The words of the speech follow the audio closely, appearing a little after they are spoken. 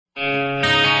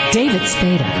David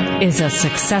Spada is a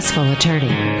successful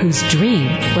attorney whose dream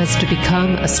was to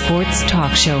become a sports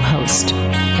talk show host.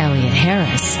 Elliot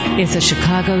Harris is a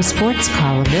Chicago sports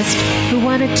columnist who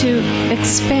wanted to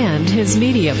expand his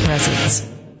media presence.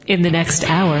 In the next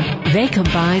hour, they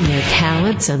combine their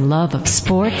talents and love of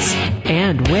sports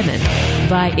and women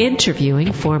by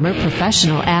interviewing former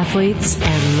professional athletes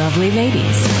and lovely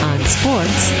ladies on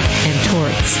sports and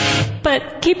torts.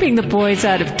 But keeping the boys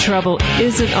out of trouble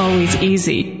isn't always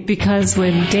easy, because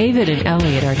when David and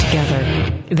Elliot are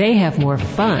together, they have more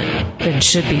fun than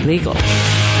should be legal.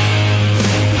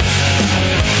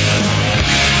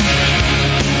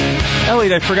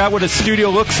 Elliot, I forgot what a studio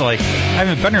looks like. I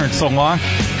haven't been here in so long.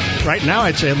 Right now,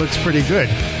 I'd say it looks pretty good.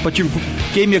 But you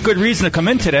gave me a good reason to come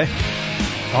in today.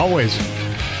 Always.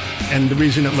 And the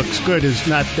reason it looks good is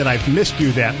not that I've missed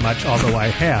you that much, although I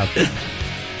have.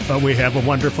 But we have a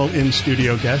wonderful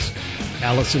in-studio guest,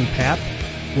 Allison Papp,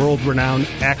 world-renowned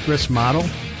actress model,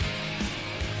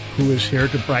 who is here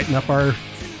to brighten up our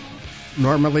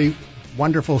normally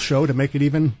wonderful show to make it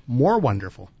even more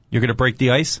wonderful. You're going to break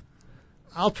the ice?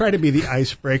 I'll try to be the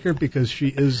icebreaker, because she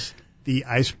is the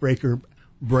icebreaker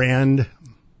brand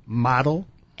model.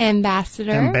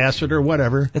 Ambassador,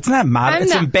 whatever. It's not model,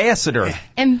 it's ambassador.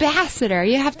 Ambassador.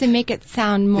 You have to make it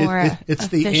sound more It's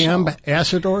official. the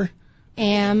ambassador?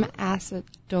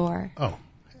 Ambassador. Oh,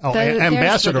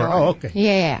 ambassador. Oh, okay.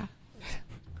 Yeah.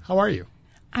 How are you?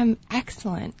 I'm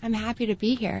excellent. I'm happy to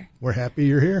be here. We're happy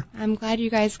you're here. I'm glad you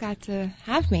guys got to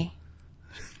have me.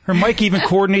 Her mic even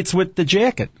coordinates with the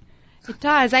jacket. It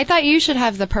does. I thought you should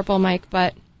have the purple mic,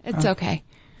 but it's okay.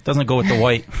 Doesn't go with the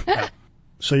white.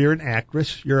 So you're an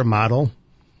actress, you're a model,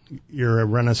 you're a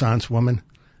Renaissance woman.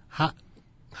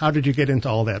 How did you get into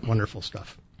all that wonderful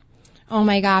stuff? Oh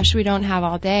my gosh, we don't have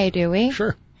all day, do we?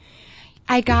 Sure.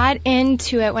 I got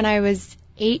into it when I was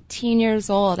 18 years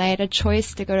old. I had a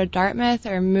choice to go to Dartmouth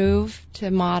or move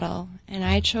to model, and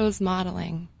I chose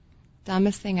modeling.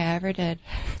 Dumbest thing I ever did.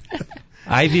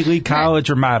 Ivy League college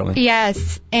or modeling?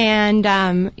 Yes, and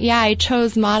I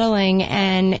chose modeling,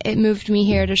 and it moved me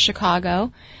here to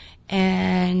Chicago,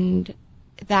 and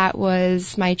that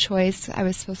was my choice. I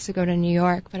was supposed to go to New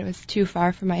York, but it was too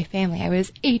far from my family. I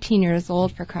was 18 years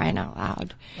old, for crying out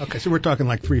loud. Okay, so we're talking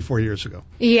like 3-4 years ago.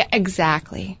 Yeah,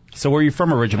 exactly. So where are you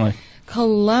from originally?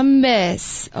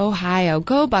 Columbus, Ohio.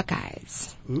 Go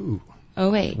Buckeyes. Ooh.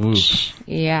 OH. Ooh.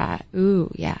 Yeah.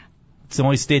 Ooh, yeah. It's the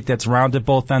only state that's round at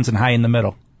both ends and high in the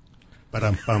middle.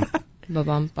 Bum.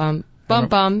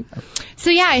 So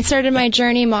yeah, I started my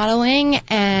journey modeling,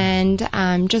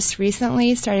 and just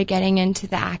recently started getting into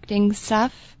the acting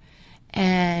stuff,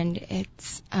 and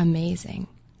it's amazing.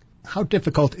 How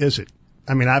difficult is it?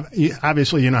 I mean,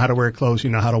 obviously you know how to wear clothes, you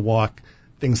know how to walk,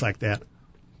 things like that,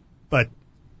 but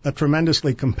a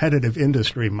tremendously competitive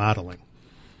industry, modeling.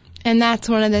 And that's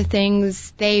one of the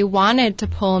things they wanted to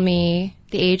pull me.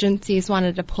 The agencies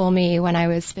wanted to pull me when I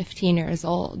was 15 years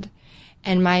old.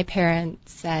 And my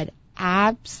parents said,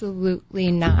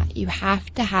 absolutely not. You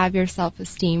have to have your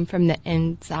self-esteem from the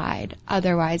inside.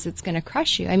 Otherwise, it's going to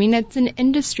crush you. I mean, it's an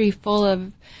industry full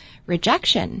of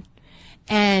rejection.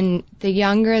 And the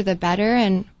younger, the better.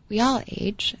 And we all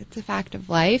age. It's a fact of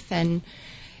life.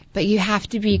 But you have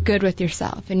to be good with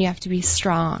yourself, and you have to be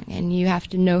strong, and you have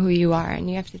to know who you are, and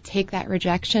you have to take that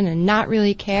rejection and not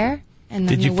really care. And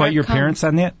then Did you fight your parents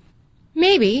on that?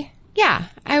 Maybe. Yeah.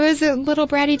 I was a little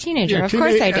bratty teenager. Yeah, of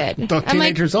course I did.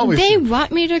 Teenagers always they do.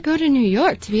 want me to go to New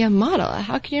York to be a model.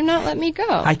 How can you not let me go?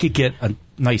 I could get a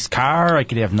nice car. I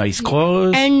could have nice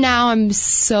clothes. And now I'm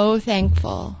so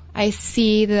thankful. I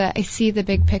see the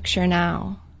big picture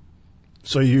now.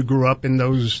 So you grew up in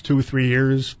those 2-3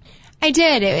 years? I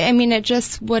did. It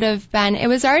just would have been, it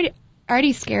was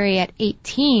already scary at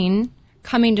 18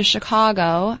 coming to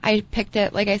Chicago. I picked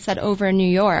it, like I said, over New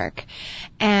York.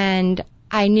 And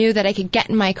I knew that I could get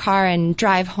in my car and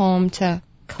drive home to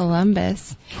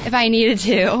Columbus if I needed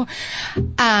to.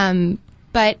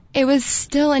 But it was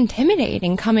still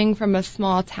intimidating coming from a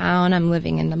small town. I'm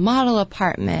living in the model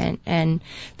apartment, and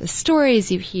the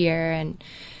stories you hear, and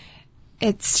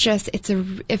it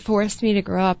forced me to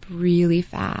grow up really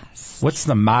fast. What's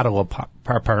the model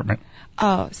apartment?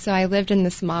 Oh, so I lived in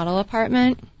this model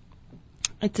apartment.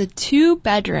 It's a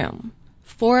 2-bedroom,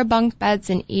 4 bunk beds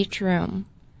in each room,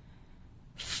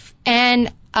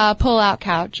 and a pull-out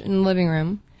couch in the living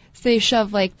room. So you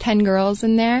shove like 10 girls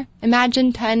in there.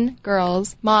 Imagine 10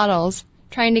 girls, models,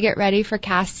 trying to get ready for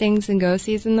castings and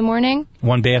go-sees in the morning.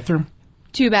 1 bathroom?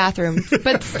 2 bathrooms,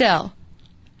 but still.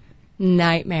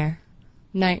 Nightmare.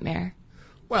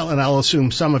 Well, and I'll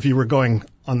assume some of you were going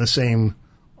on the same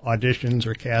auditions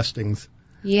or castings.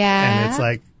 Yeah. And it's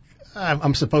like,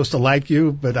 I'm supposed to like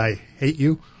you, but I hate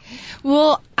you?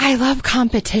 Well, I love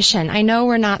competition. I know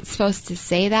we're not supposed to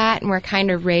say that, and we're kind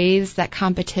of raised that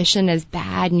competition is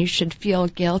bad and you should feel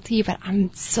guilty, but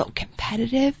I'm so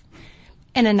competitive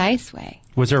in a nice way.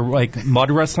 Was there like mud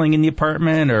wrestling in the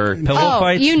apartment or pillow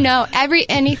fights? You know,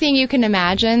 anything you can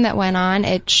imagine that went on,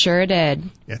 it sure did.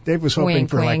 Yeah, Dave was hoping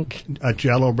for wink. like a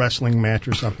Jell-O wrestling match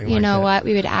or something like that. You know what?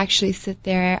 We would actually sit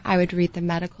there. I would read the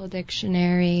medical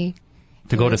dictionary.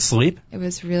 To go to sleep? It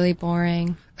was really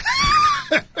boring.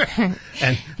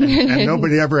 and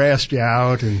nobody ever asked you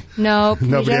out, and nope,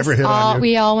 nobody ever hit on you.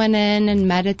 We all went in and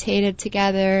meditated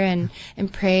together and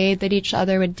prayed that each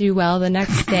other would do well the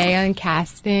next day on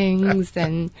castings.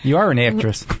 And you are an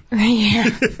actress. Yeah.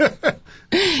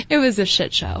 It was a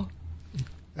shit show.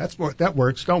 That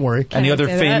works. Don't worry. Any other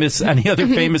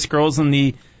famous girls in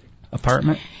the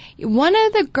apartment? One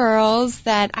of the girls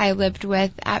that I lived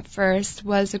with at first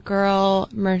was a girl,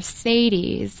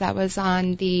 Mercedes, that was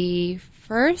on the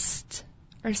first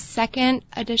or second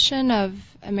edition of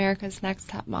America's Next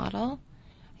Top Model.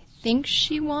 I think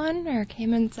she won or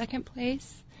came in second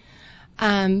place.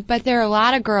 But there are a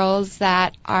lot of girls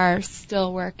that are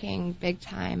still working big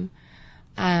time.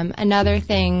 Another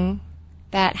thing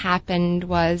that happened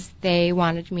was they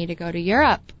wanted me to go to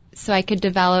Europe so I could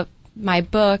develop my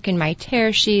book and my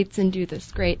tear sheets and do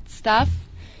this great stuff.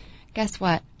 Guess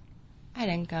what? I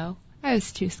didn't go. I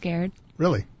was too scared.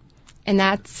 Really? And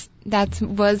that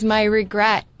was my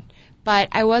regret. But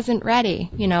I wasn't ready.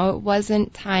 You know, it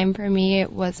wasn't time for me.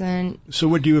 It wasn't. So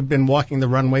would you have been walking the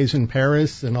runways in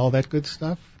Paris and all that good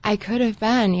stuff? I could have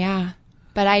been, yeah.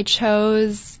 But I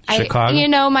chose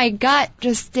Chicago. My gut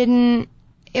just didn't.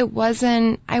 I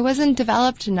wasn't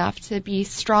developed enough to be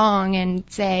strong and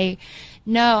say,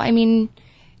 no, I mean,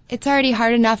 it's already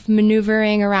hard enough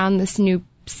maneuvering around this new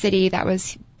city that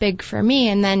was big for me,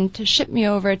 and then to ship me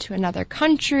over to another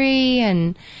country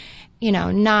and,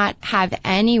 not have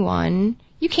anyone.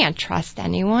 You can't trust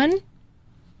anyone.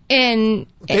 And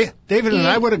David and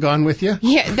I would have gone with you.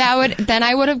 Yeah, then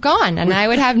I would have gone, and I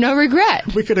would have no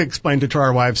regret. We could have explained it to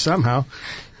our wives somehow.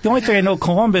 The only thing I know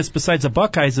Columbus besides the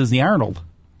Buckeyes is the Arnold.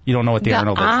 You don't know what the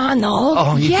Arnold is? Arnold.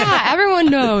 Oh, yeah,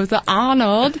 everyone knows the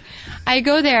Arnold. I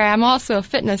go there. I'm also a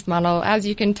fitness model. As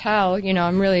you can tell,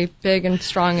 I'm really big and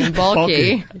strong and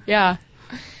bulky. Yeah.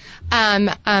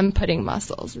 Pudding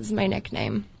Muscles is my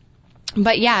nickname.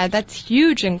 But yeah, that's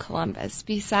huge in Columbus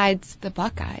besides the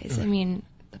Buckeyes. I mean,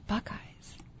 the Buckeyes.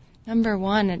 Number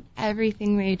one in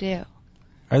everything they do.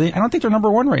 Are they? I don't think they're number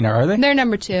one right now, are they? They're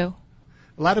number two.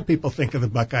 A lot of people think of the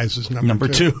Buckeyes as number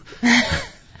two.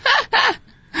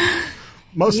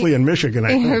 Mostly in Michigan, I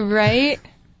think. Right?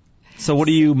 So what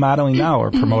are you modeling now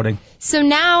or promoting? So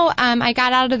now I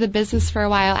got out of the business for a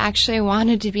while. Actually, I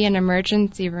wanted to be an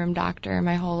emergency room doctor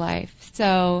my whole life.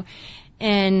 So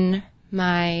in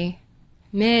my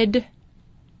mid-teens,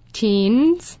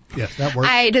 yes, that worked.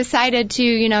 I decided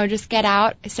to, just get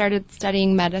out. I started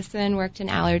studying medicine, worked in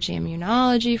allergy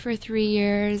immunology for 3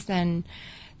 years, and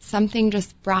something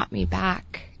just brought me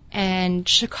back. And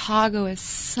Chicago is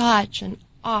such an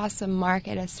awesome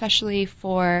market, especially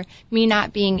for me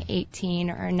not being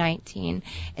 18 or 19.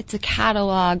 It's a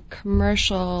catalog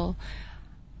commercial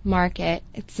market.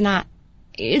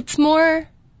 It's more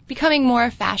becoming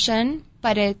more fashion,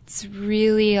 but it's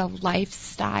really a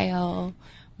lifestyle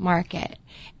market.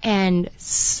 And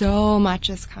so much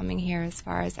is coming here as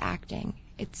far as acting.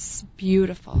 It's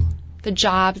beautiful. The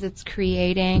jobs it's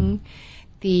creating,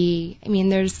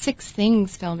 there's 6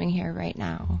 things filming here right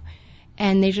now.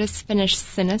 And they just finished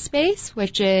CineSpace,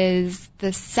 which is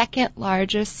the second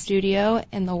largest studio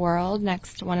in the world,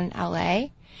 next to one in LA.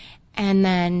 And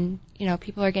then,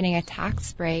 people are getting a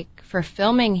tax break for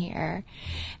filming here.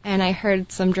 And I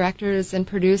heard some directors and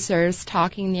producers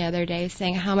talking the other day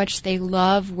saying how much they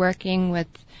love working with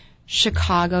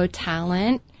Chicago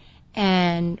talent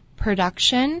and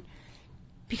production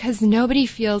because nobody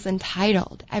feels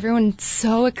entitled. Everyone's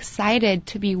so excited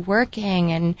to be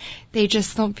working, and they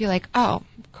just don't feel like, oh,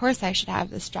 of course I should have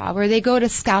this job. Or they go to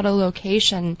scout a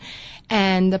location,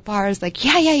 and the bar is like,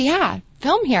 yeah,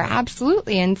 film here,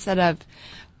 absolutely, instead of,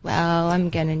 well, I'm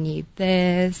going to need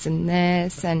this and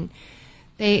this, and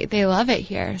they love it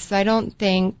here. So I don't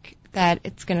think that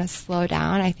it's going to slow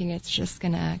down. I think it's just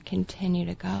going to continue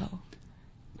to go.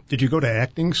 Did you go to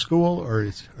acting school, or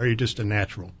are you just a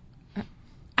natural?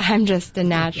 I'm just a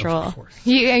natural. Of course.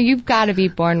 You've got to be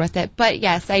born with it. But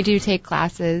yes, I do take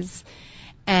classes.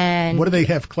 And what do they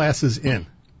have classes in?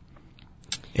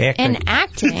 Acting. In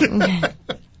acting.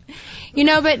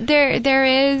 But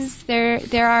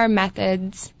there are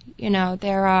methods.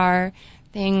 There are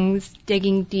things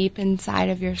digging deep inside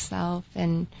of yourself,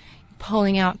 and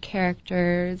pulling out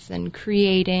characters and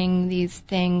creating these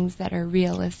things that are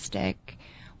realistic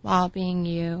while being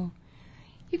you.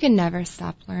 You can never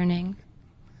stop learning.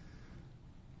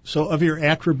 So of your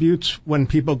attributes, when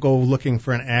people go looking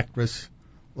for an actress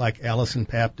like Allison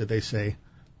Papp, do they say,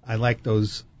 I like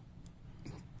those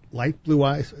light blue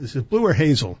eyes? Is it blue or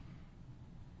hazel?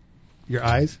 Your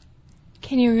eyes?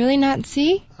 Can you really not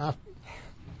see?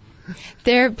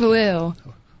 They're blue.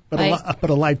 But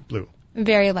a light blue.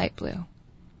 Very light blue.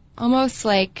 Almost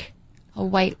like a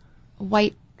white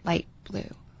light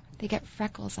blue. They get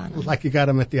freckles on them. Like you got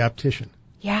them at the optician.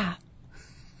 Yeah.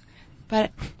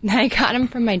 But I got them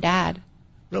from my dad.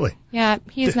 Really? Yeah,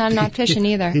 he's not an optician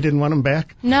either. He didn't want them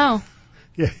back? No.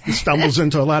 Yeah, he stumbles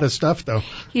into a lot of stuff, though.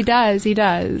 He does.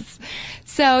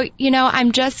 So,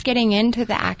 I'm just getting into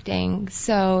the acting.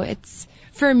 So it's,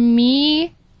 for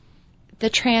me, the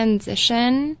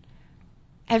transition,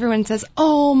 everyone says,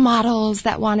 oh, models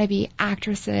that want to be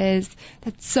actresses.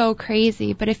 That's so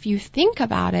crazy. But if you think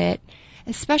about it,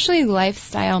 especially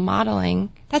lifestyle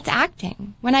modeling, that's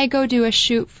acting. When I go do a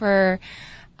shoot for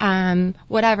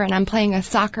whatever, and I'm playing a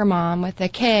soccer mom with a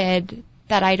kid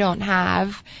that I don't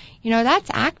have, that's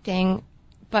acting,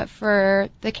 but for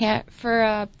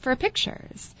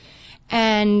pictures.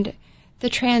 And the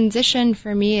transition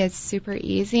for me is super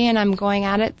easy, and I'm going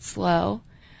at it slow.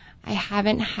 I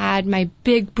haven't had my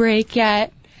big break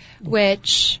yet,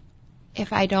 which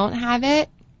if I don't have it,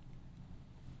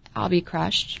 I'll be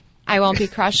crushed. I won't be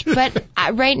crushed, but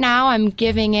right now I'm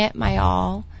giving it my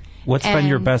all. What's been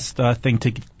your best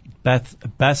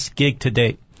best gig to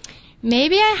date?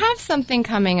 Maybe I have something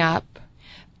coming up,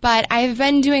 but I've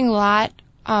been doing a lot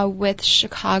with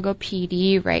Chicago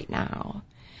PD right now.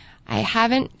 I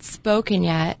haven't spoken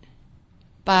yet,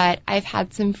 but I've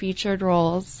had some featured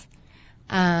roles.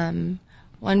 One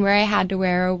where I had to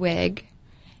wear a wig,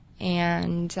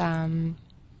 and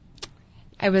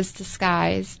I was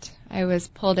disguised. I was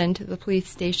pulled into the police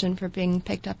station for being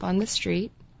picked up on the street.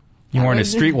 You weren't a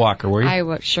streetwalker, were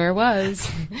you? I sure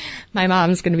was. My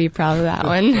mom's going to be proud of that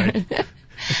one. Right.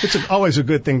 It's always a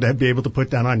good thing to be able to put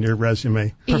down on your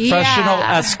resume. Professional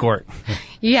escort.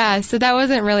 Yeah, so that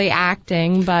wasn't really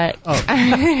acting, but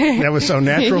that was so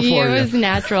natural for you. It was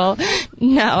natural.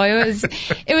 No,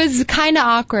 it was kind of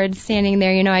awkward standing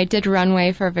there. I did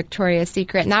runway for Victoria's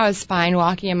Secret, and that was fine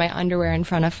walking in my underwear in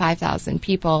front of 5,000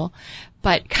 people.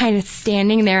 But kind of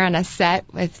standing there on a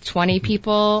set with 20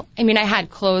 people, I had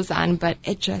clothes on, but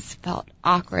it just felt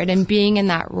awkward. And being in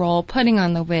that role, putting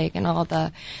on the wig and all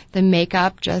the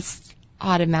makeup just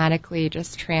automatically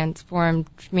just transformed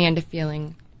me into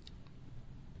feeling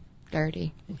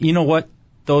dirty. You know what?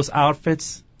 Those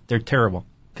outfits, they're terrible.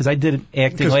 Because I did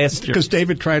acting last year. Because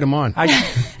David tried them on.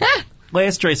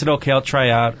 Last year I said, okay, I'll try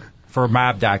out for a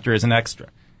mob doctor as an extra.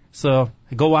 So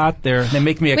I go out there, and they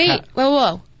make me a... Wait,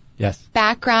 whoa. Yes.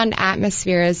 Background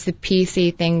atmosphere is the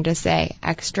PC thing to say.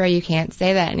 Extra, you can't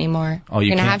say that anymore. Oh,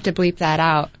 You're going to have to bleep that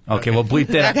out. Okay, well, bleep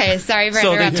that. Okay, sorry for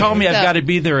So interrupting. they told me I've got to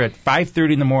be there at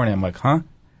 5:30 in the morning. I'm like, huh?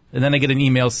 And then I get an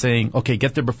email saying, okay,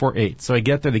 get there before 8. So I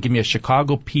get there. They give me a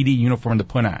Chicago PD uniform to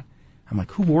put on. I'm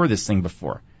like, who wore this thing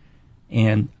before?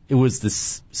 And it was the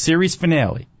series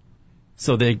finale.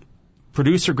 So the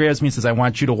producer grabs me and says, I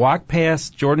want you to walk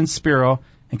past Jordan Spiro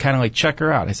and kind of like check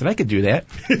her out. I said, I could do that.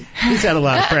 He's had a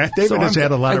lot of practice. David has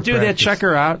had a lot of practice. I do that, check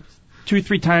her out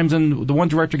 2-3 times, and the one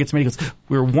director gets me and goes,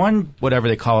 we're one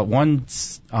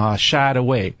shot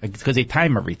away, because they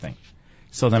time everything.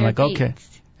 So then I'm like, okay.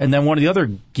 And then one of the other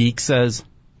geeks says,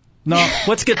 no,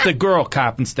 let's get the girl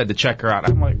cop instead to check her out.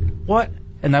 I'm like, what?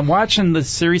 And I'm watching the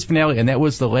series finale, and that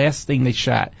was the last thing they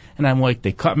shot. And I'm like,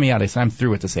 they cut me out. I said, I'm through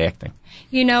with this acting.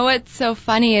 You know what's so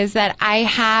funny is that I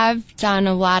have done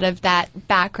a lot of that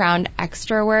background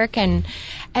extra work, and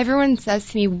everyone says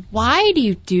to me, why do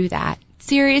you do that?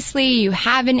 Seriously, you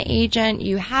have an agent,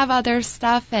 you have other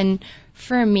stuff, and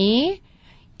for me,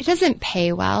 it doesn't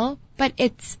pay well, but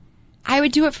I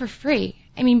would do it for free.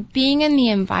 Being in the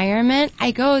environment,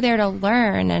 I go there to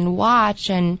learn and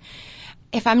watch, and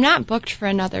if I'm not booked for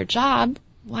another job,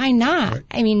 why not?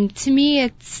 Right. To me,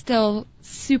 it's still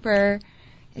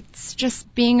it's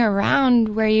just being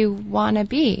around where you want to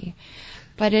be.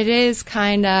 But it is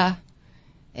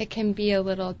it can be a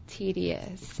little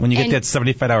tedious. When you get that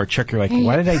 $75 check, you're like,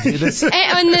 why did I do this? And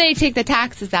then they take the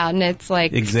taxes out, and it's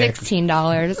like $16.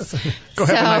 Go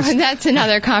so that's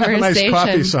another conversation. Have a nice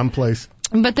coffee someplace.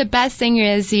 But the best thing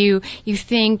is you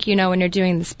think, when you're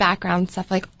doing this background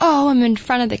stuff, like, oh, I'm in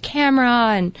front of the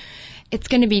camera and it's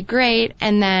going to be great.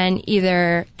 And then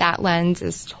either that lens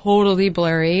is totally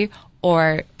blurry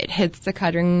or it hits the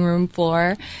cutting room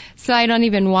floor. So I don't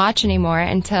even watch anymore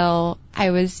until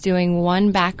I was doing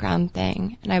one background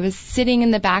thing, and I was sitting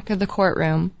in the back of the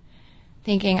courtroom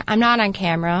thinking, I'm not on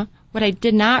camera. What I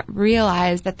did not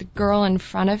realize that the girl in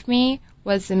front of me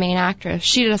was the main actress.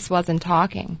 She just wasn't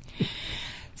talking.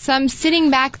 So I'm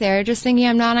sitting back there just thinking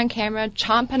I'm not on camera,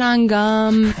 chomping on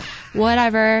gum,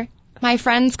 whatever. My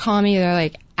friends call me, they're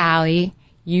like, Allie,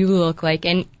 you look like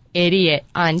an idiot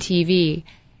on TV.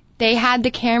 They had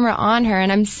the camera on her,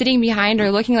 and I'm sitting behind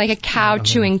her looking like a cow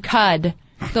chewing cud.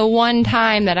 The one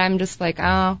time that I'm just like,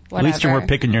 oh, whatever. At least you weren't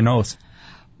picking your nose.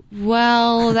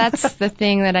 Well, that's the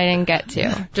thing that I didn't get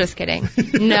to. Just kidding.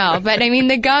 No, but I mean,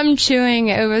 the gum chewing,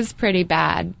 it was pretty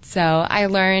bad. So I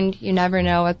learned you never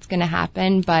know what's going to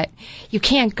happen, but you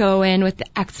can't go in with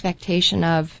the expectation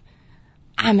of,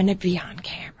 I'm going to be on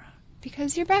camera,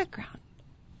 because you're background.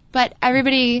 But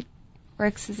everybody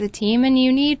works as a team, and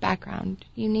you need background.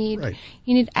 You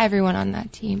need everyone on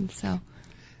that team. So,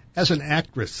 as an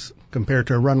actress compared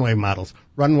to runway models,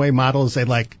 they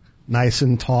like nice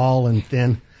and tall and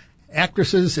thin.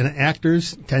 Actresses and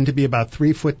actors tend to be about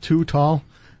 3'2" tall.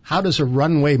 How does a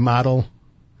runway model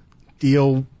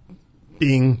deal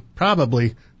being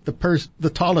probably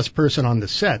the tallest person on the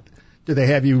set? Do they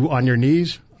have you on your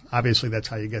knees? Obviously, that's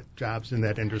how you get jobs in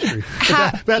that industry.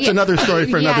 That's another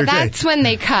story for another day. Yeah, that's when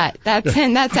they cut. That's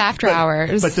after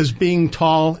hours. But does being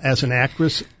tall as an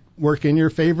actress work in your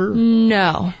favor?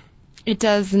 No, it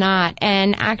does not.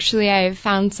 And actually, I've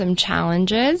found some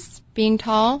challenges being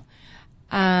tall.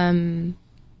 But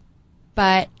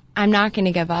I'm not going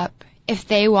to give up. If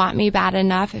they want me bad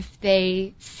enough, if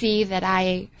they see that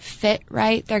I fit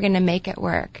right, they're going to make it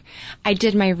work. I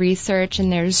did my research,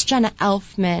 and there's Jenna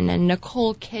Elfman and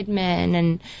Nicole Kidman,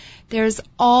 and there's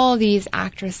all these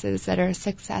actresses that are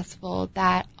successful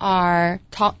that are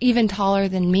even taller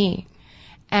than me.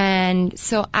 And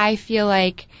so I feel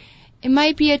like it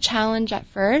might be a challenge at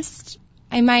first.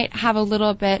 I might have a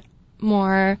little bit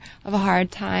more of a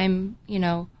hard time,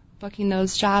 booking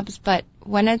those jobs, but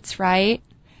when it's right,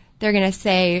 they're going to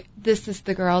say, this is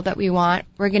the girl that we want.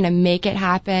 We're going to make it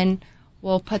happen.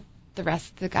 We'll put the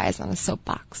rest of the guys on a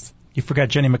soapbox. You forgot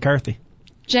Jenny McCarthy.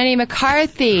 Jenny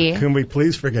McCarthy. Can we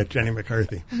please forget Jenny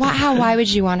McCarthy? Wow, why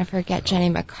would you want to forget Jenny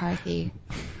McCarthy?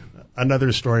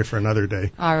 Another story for another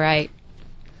day. All right.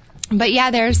 But yeah,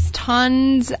 there's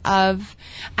tons of,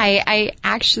 I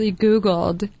actually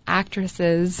Googled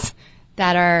actresses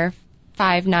that are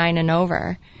 5'9" and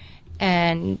over,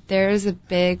 and there's a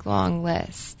big long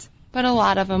list. But a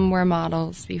lot of them were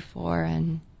models before,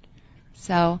 and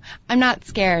so I'm not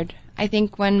scared. I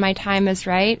think when my time is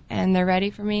right and they're ready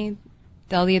for me,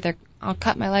 I'll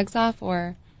cut my legs off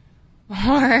or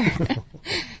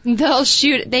they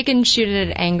can shoot it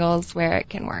at angles where it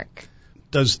can work.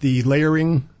 Does the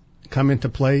layering come into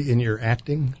play in your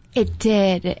acting? It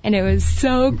did, and it was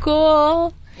so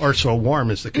cool. Or so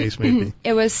warm, as the case may be.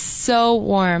 It was so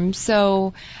warm.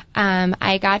 So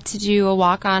I got to do a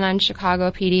walk-on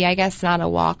Chicago PD. I guess not a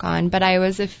walk-on, but I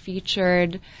was a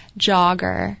featured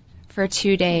jogger for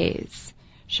 2 days.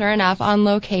 Sure enough, on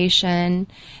location.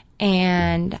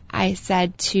 And I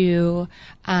said to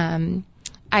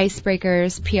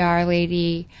Icebreaker's PR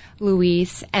lady,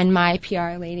 Louise, and my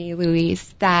PR lady,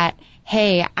 Louise, that,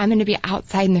 hey, I'm going to be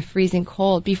outside in the freezing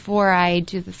cold before I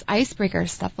do this Icebreaker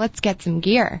stuff. Let's get some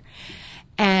gear.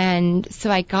 And so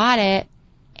I got it,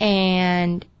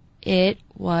 and it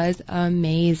was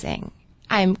amazing.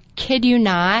 I kid you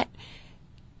not,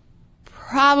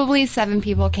 probably 7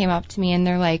 people came up to me, and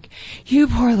they're like, you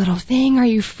poor little thing, are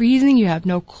you freezing? You have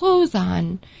no clothes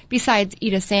on. Besides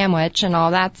eat a sandwich and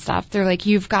all that stuff, they're like,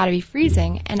 you've got to be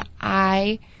freezing. And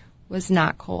I was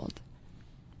not cold.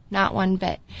 Not one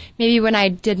bit. Maybe when I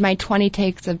did my 20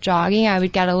 takes of jogging, I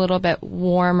would get a little bit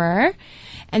warmer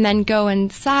and then go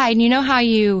inside. You know how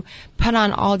you put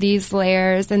on all these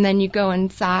layers and then you go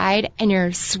inside and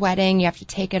you're sweating, you have to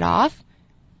take it off?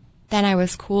 Then I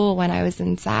was cool when I was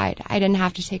inside. I didn't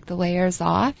have to take the layers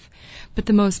off. But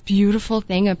the most beautiful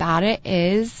thing about it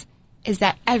is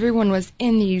that everyone was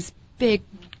in these big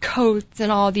coats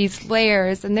and all these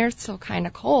layers, and they're still kind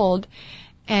of cold.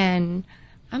 And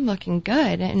I'm looking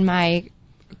good in my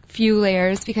few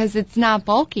layers because it's not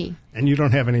bulky. And you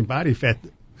don't have any body fat.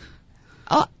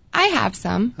 Oh, I have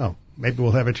some. Oh, maybe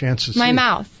we'll have a chance to see. My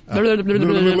mouth.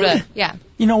 Oh. Yeah.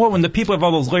 You know what? When the people have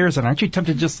all those layers on, aren't you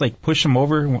tempted to just push them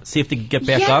over and see if they can get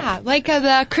back up? Yeah, like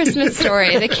the Christmas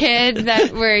Story, the kid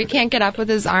where he can't get up with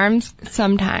his arms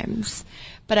sometimes.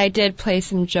 But I did play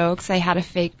some jokes. I had a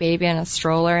fake baby in a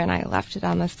stroller, and I left it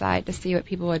on the side to see what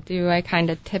people would do. I kind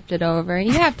of tipped it over.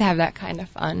 You have to have that kind of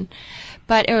fun.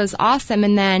 But it was awesome.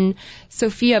 And then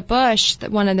Sophia Bush,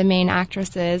 one of the main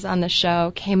actresses on the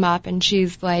show, came up, and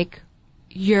she's like,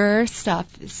 your stuff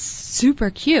is super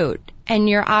cute and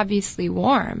you're obviously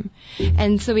warm.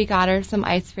 And so we got her some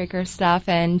icebreaker stuff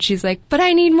and she's like, but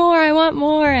I need more, I want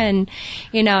more. And,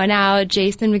 now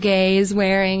Jason McGay is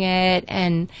wearing it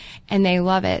and they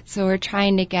love it. So we're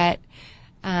trying to get,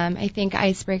 I think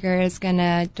Icebreaker is going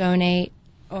to donate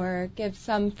or give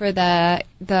some for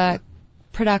the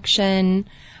production,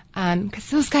 because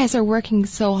those guys are working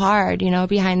so hard,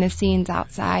 behind the scenes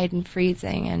outside and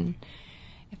freezing. And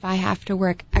if I have to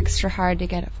work extra hard to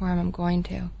get it for them, I'm going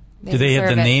to. Do they have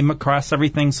the name across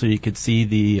everything so you could see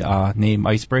the name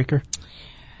Icebreaker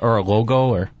or a logo?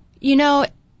 Or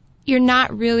you're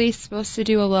not really supposed to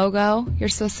do a logo. You're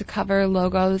supposed to cover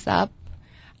logos up.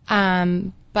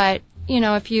 But,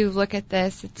 if you look at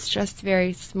this, it's just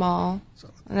very small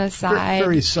on the side.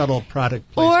 Very subtle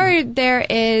product placement. Or there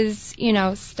is,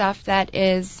 stuff that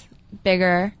is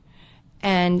bigger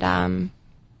and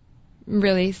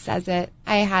really says it.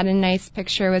 I had a nice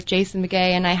picture with Jason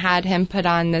McGay, and I had him put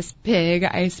on this big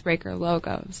Icebreaker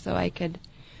logo so I could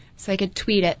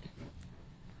tweet it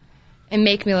and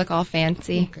make me look all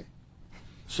fancy. Okay.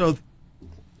 So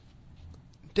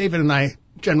David and I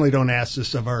generally don't ask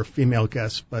this of our female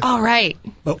guests, but all right.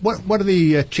 But what are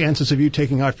the chances of you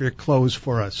taking off your clothes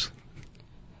for us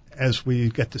as we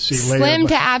get to see later? Slim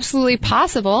to absolutely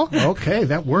possible. Okay,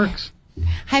 that works.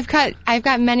 I've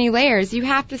got many layers. You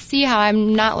have to see how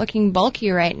I'm not looking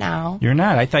bulky right now. You're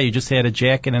not. I thought you just had a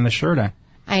jacket and a shirt on.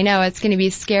 I know. It's going to be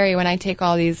scary when I take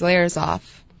all these layers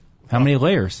off. How many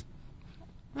layers?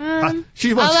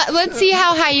 Let's see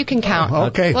how high you can count.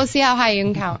 Okay. We'll see how high you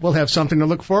can count. We'll have something to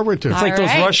look forward to. It's like those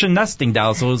Russian nesting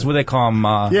dolls. Those, what do they call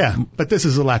them? Yeah, but this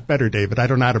is a lot better, David. I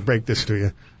don't know how to break this to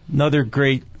you. Another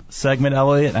great segment,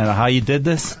 Elliot. I don't know how you did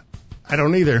this. I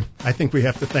don't either. I think we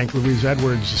have to thank Louise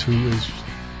Edwards, who is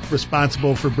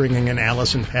responsible for bringing in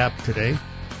Allison Papp today.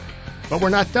 But we're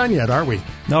not done yet, are we?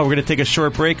 No, we're going to take a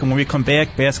short break, and when we come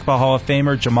back, Basketball Hall of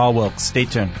Famer Jamal Wilkes. Stay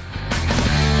tuned.